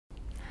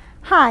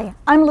Hi,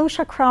 I'm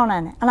Lucia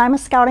Cronin, and I'm a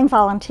Scouting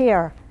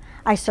volunteer.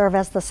 I serve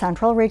as the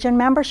Central Region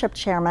Membership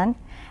Chairman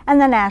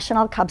and the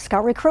National Cub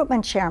Scout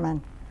Recruitment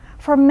Chairman.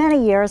 For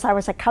many years, I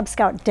was a Cub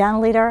Scout Den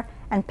Leader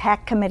and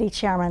Pack Committee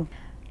Chairman.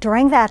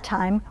 During that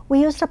time,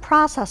 we used a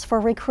process for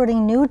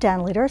recruiting new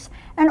Den Leaders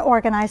and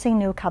organizing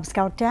new Cub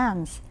Scout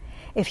dens.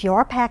 If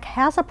your pack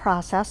has a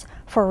process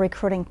for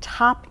recruiting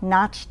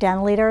top-notch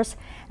Den Leaders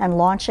and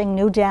launching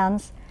new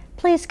dens,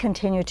 please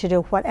continue to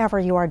do whatever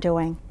you are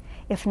doing.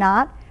 If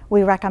not,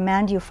 we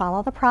recommend you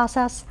follow the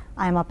process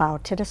I'm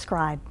about to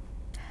describe.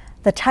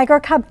 The Tiger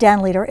Cub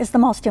Den Leader is the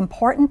most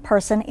important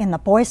person in the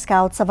Boy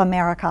Scouts of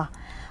America.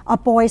 A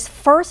boy's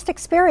first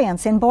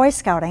experience in Boy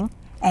Scouting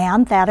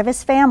and that of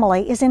his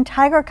family is in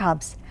Tiger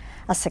Cubs.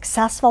 A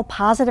successful,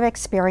 positive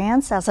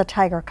experience as a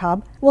Tiger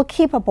Cub will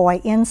keep a boy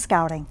in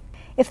Scouting.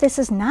 If this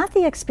is not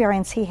the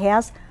experience he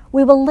has,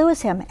 we will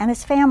lose him and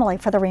his family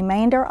for the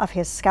remainder of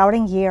his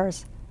Scouting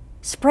years.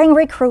 Spring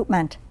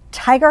recruitment,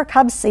 Tiger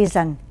Cub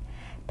season.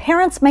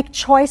 Parents make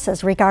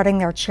choices regarding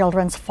their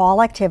children's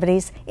fall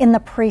activities in the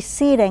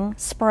preceding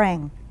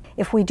spring.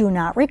 If we do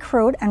not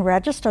recruit and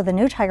register the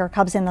new Tiger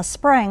Cubs in the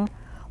spring,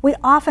 we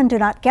often do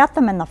not get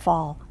them in the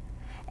fall.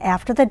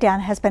 After the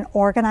den has been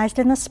organized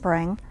in the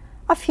spring,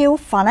 a few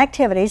fun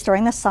activities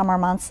during the summer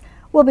months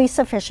will be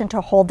sufficient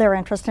to hold their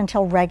interest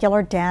until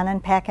regular den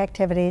and pack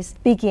activities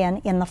begin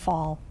in the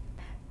fall.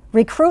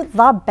 Recruit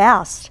the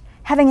best.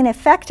 Having an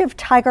effective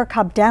Tiger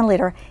Cub Den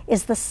Leader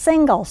is the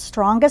single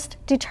strongest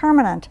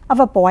determinant of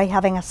a boy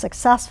having a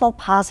successful,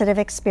 positive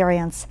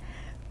experience.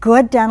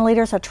 Good Den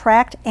Leaders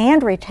attract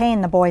and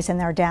retain the boys in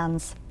their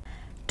dens.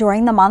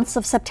 During the months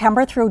of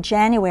September through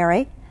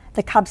January,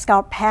 the Cub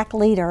Scout pack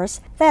leaders,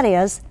 that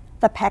is,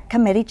 the pack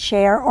committee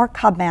chair or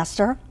Cub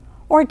master,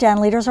 or den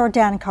leaders or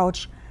den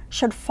coach,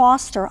 should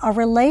foster a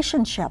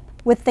relationship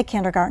with the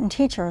kindergarten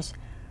teachers.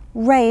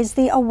 Raise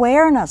the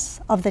awareness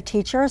of the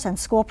teachers and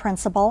school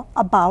principal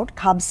about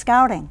Cub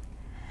Scouting.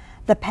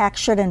 The pack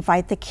should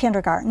invite the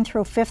kindergarten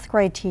through 5th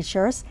grade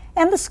teachers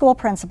and the school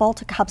principal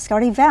to Cub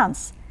Scout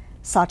events,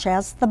 such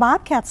as the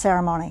Bobcat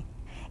ceremony.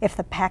 If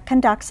the pack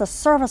conducts a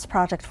service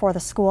project for the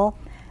school,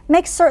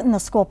 make certain the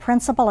school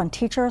principal and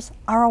teachers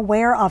are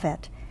aware of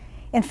it.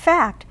 In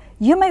fact,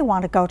 you may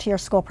want to go to your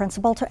school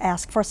principal to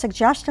ask for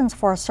suggestions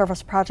for a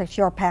service project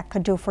your pack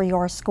could do for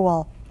your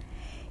school.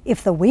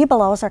 If the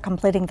Webelos are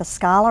completing the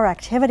Scholar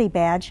Activity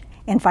Badge,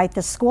 invite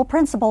the school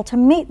principal to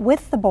meet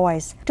with the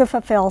boys to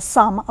fulfill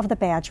some of the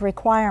badge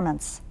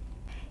requirements.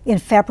 In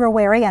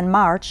February and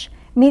March,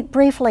 meet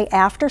briefly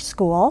after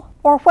school,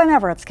 or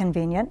whenever it's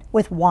convenient,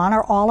 with one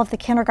or all of the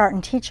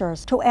kindergarten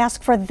teachers to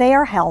ask for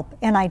their help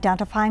in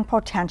identifying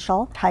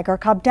potential Tiger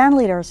Cub Den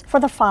Leaders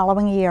for the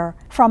following year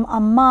from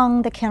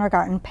among the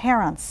kindergarten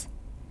parents.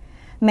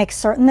 Make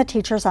certain the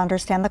teachers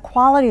understand the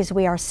qualities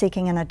we are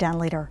seeking in a Den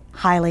Leader: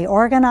 highly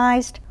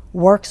organized,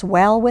 works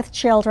well with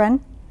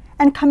children,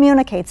 and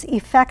communicates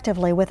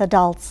effectively with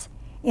adults.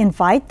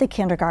 Invite the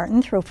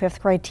kindergarten through 5th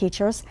grade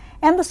teachers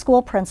and the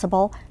school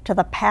principal to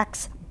the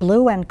pack's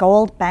Blue and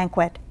Gold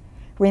Banquet.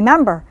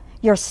 Remember,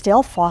 you're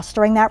still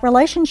fostering that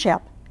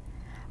relationship.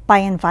 By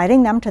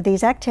inviting them to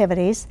these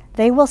activities,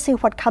 they will see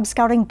what Cub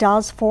Scouting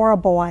does for a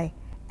boy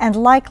and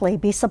likely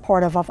be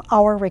supportive of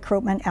our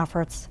recruitment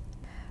efforts.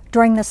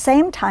 During the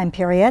same time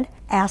period,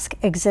 ask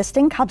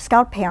existing Cub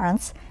Scout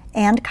parents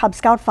and Cub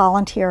Scout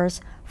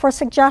volunteers for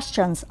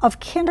suggestions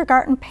of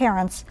kindergarten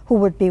parents who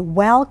would be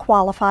well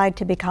qualified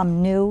to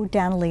become new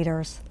Den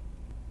Leaders.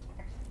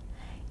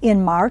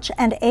 In March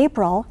and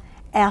April,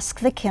 ask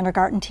the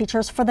kindergarten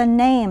teachers for the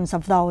names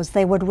of those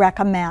they would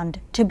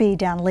recommend to be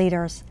Den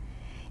Leaders.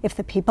 If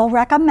the people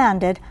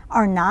recommended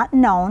are not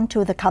known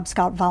to the Cub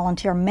Scout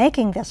volunteer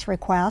making this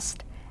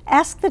request,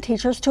 ask the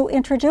teachers to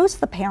introduce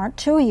the parent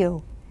to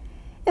you.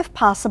 If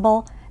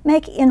possible,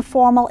 make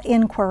informal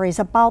inquiries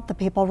about the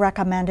people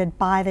recommended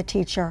by the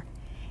teacher.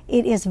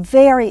 It is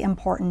very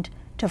important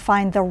to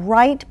find the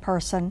right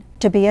person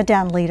to be a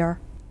Den Leader.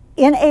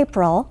 In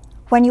April,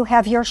 when you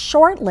have your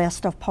short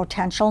list of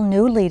potential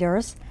new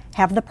leaders,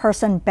 have the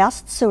person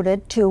best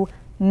suited to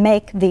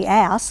make the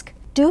ask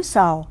do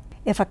so.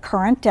 If a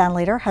current Den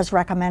Leader has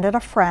recommended a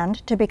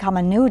friend to become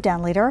a new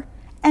Den Leader,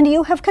 and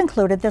you have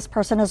concluded this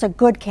person is a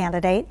good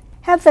candidate,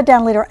 have the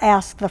Den Leader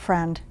ask the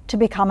friend to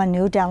become a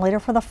new Den Leader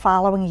for the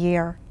following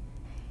year.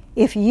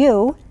 If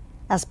you,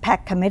 as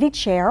pack committee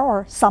chair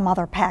or some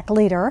other pack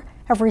leader,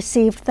 have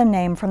received the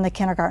name from the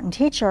kindergarten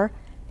teacher,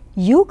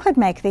 you could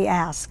make the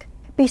ask.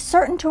 Be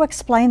certain to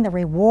explain the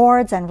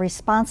rewards and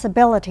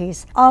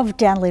responsibilities of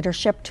Den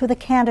leadership to the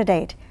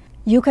candidate.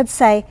 You could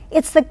say,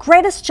 "It's the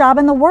greatest job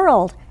in the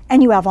world,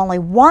 and you have only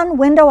one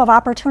window of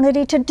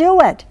opportunity to do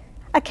it."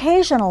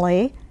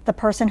 Occasionally, the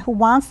person who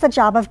wants the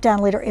job of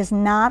Den Leader is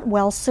not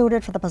well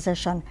suited for the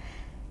position.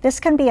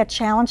 This can be a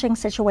challenging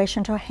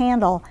situation to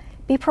handle.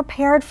 Be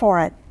prepared for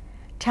it.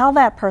 Tell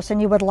that person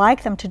you would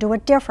like them to do a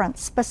different,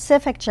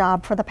 specific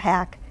job for the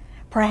pack.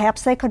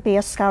 Perhaps they could be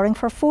a Scouting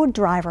for Food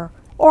driver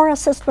or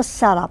assist with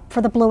setup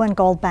for the Blue and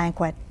Gold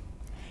Banquet.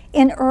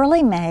 In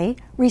early May,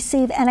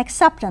 receive an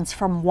acceptance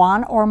from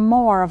one or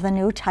more of the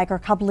new Tiger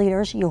Cub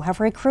leaders you have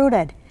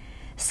recruited.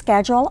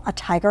 Schedule a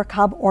Tiger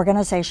Cub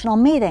organizational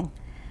meeting,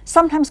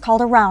 sometimes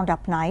called a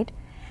roundup night,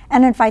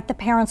 and invite the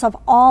parents of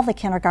all the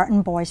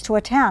kindergarten boys to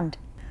attend.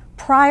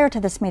 Prior to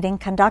this meeting,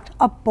 conduct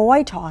a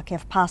boy talk,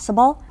 if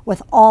possible,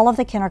 with all of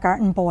the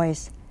kindergarten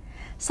boys.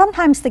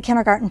 Sometimes the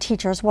kindergarten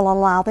teachers will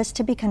allow this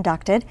to be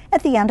conducted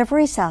at the end of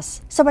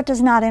recess, so it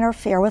does not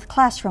interfere with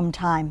classroom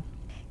time.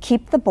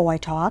 Keep the boy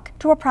talk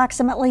to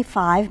approximately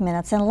 5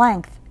 minutes in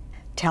length.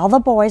 Tell the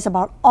boys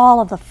about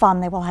all of the fun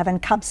they will have in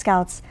Cub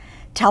Scouts.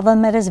 Tell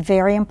them it is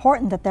very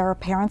important that their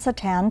parents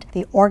attend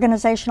the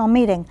organizational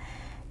meeting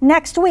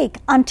next week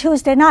on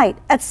Tuesday night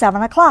at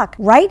 7 o'clock,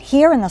 right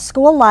here in the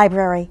school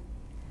library.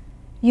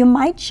 You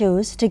might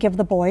choose to give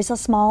the boys a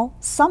small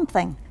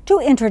something to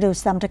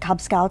introduce them to Cub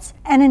Scouts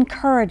and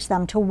encourage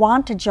them to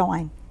want to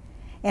join.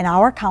 In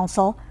our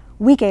council,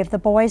 we gave the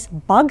boys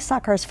bug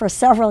suckers for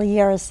several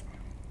years.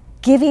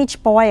 Give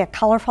each boy a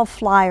colorful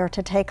flyer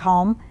to take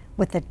home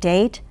with the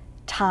date,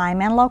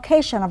 time, and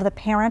location of the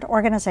parent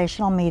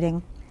organizational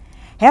meeting.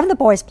 Have the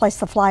boys place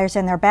the flyers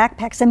in their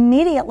backpacks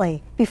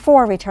immediately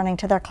before returning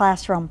to their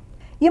classroom.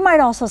 You might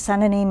also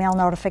send an email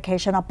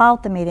notification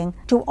about the meeting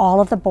to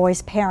all of the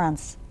boys'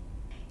 parents.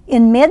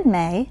 In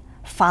mid-May,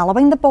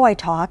 following the boy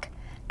talk,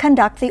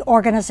 conduct the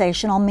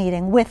organizational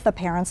meeting with the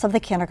parents of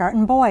the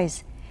kindergarten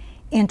boys.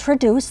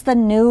 Introduce the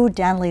new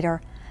den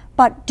leader,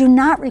 but do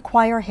not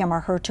require him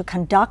or her to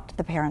conduct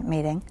the parent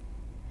meeting.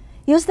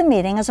 Use the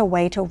meeting as a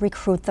way to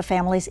recruit the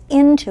families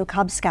into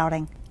Cub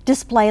Scouting.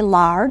 Display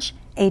large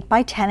 8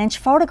 by 10-inch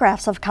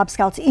photographs of Cub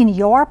Scouts in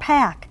your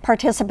pack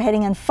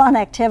participating in fun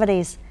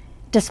activities.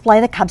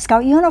 Display the Cub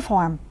Scout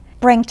uniform.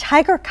 Bring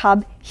Tiger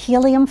Cub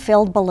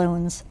helium-filled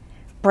balloons.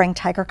 Bring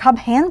Tiger Cub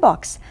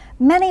handbooks.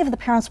 Many of the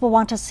parents will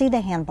want to see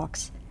the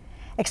handbooks.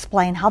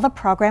 Explain how the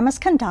program is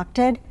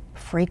conducted,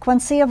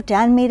 frequency of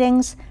den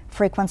meetings,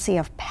 frequency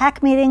of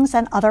pack meetings,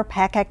 and other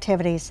pack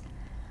activities.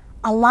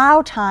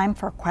 Allow time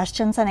for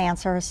questions and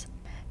answers.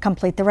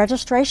 Complete the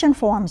registration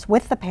forms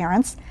with the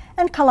parents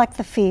and collect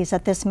the fees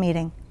at this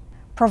meeting.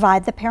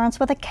 Provide the parents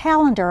with a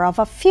calendar of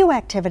a few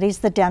activities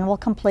the den will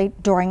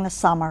complete during the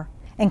summer.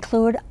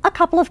 Include a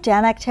couple of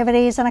den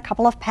activities and a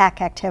couple of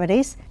pack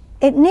activities.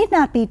 It need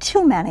not be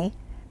too many,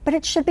 but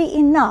it should be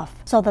enough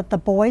so that the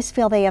boys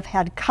feel they have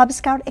had Cub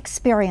Scout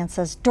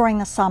experiences during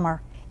the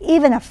summer,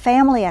 even if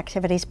family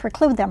activities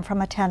preclude them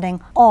from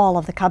attending all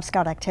of the Cub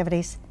Scout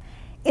activities.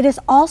 It is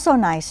also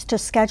nice to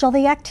schedule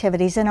the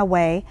activities in a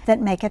way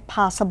that make it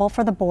possible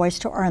for the boys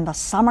to earn the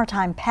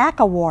Summertime Pack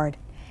Award.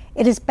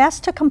 It is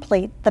best to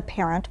complete the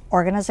parent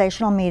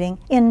organizational meeting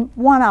in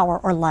 1 hour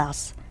or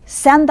less.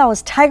 Send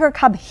those Tiger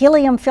Cub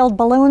helium-filled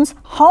balloons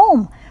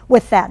home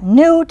with that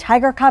new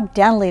Tiger Cub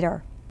den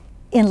leader.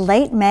 In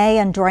late May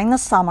and during the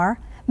summer,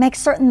 make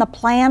certain the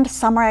planned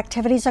summer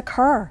activities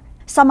occur.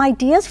 Some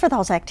ideas for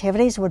those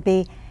activities would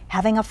be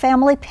having a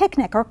family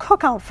picnic or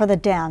cookout for the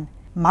den,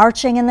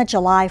 marching in the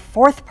July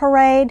 4th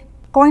parade,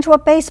 going to a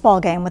baseball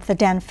game with the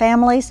den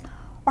families,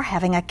 or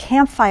having a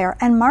campfire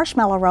and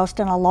marshmallow roast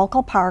in a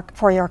local park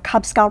for your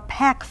Cub Scout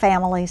pack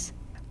families.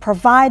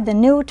 Provide the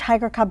new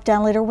Tiger Cub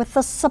den leader with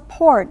the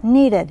support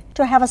needed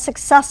to have a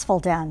successful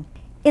den.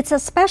 It's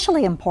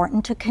especially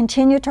important to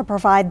continue to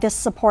provide this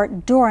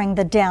support during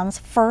the den's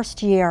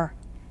first year.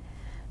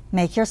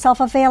 Make yourself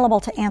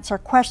available to answer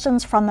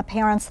questions from the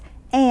parents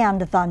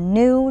and the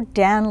new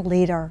den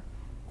leader.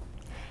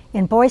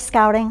 In Boy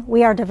Scouting,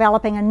 we are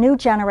developing a new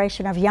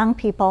generation of young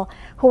people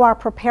who are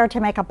prepared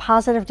to make a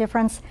positive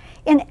difference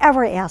in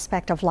every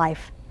aspect of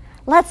life.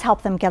 Let's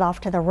help them get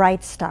off to the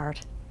right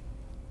start.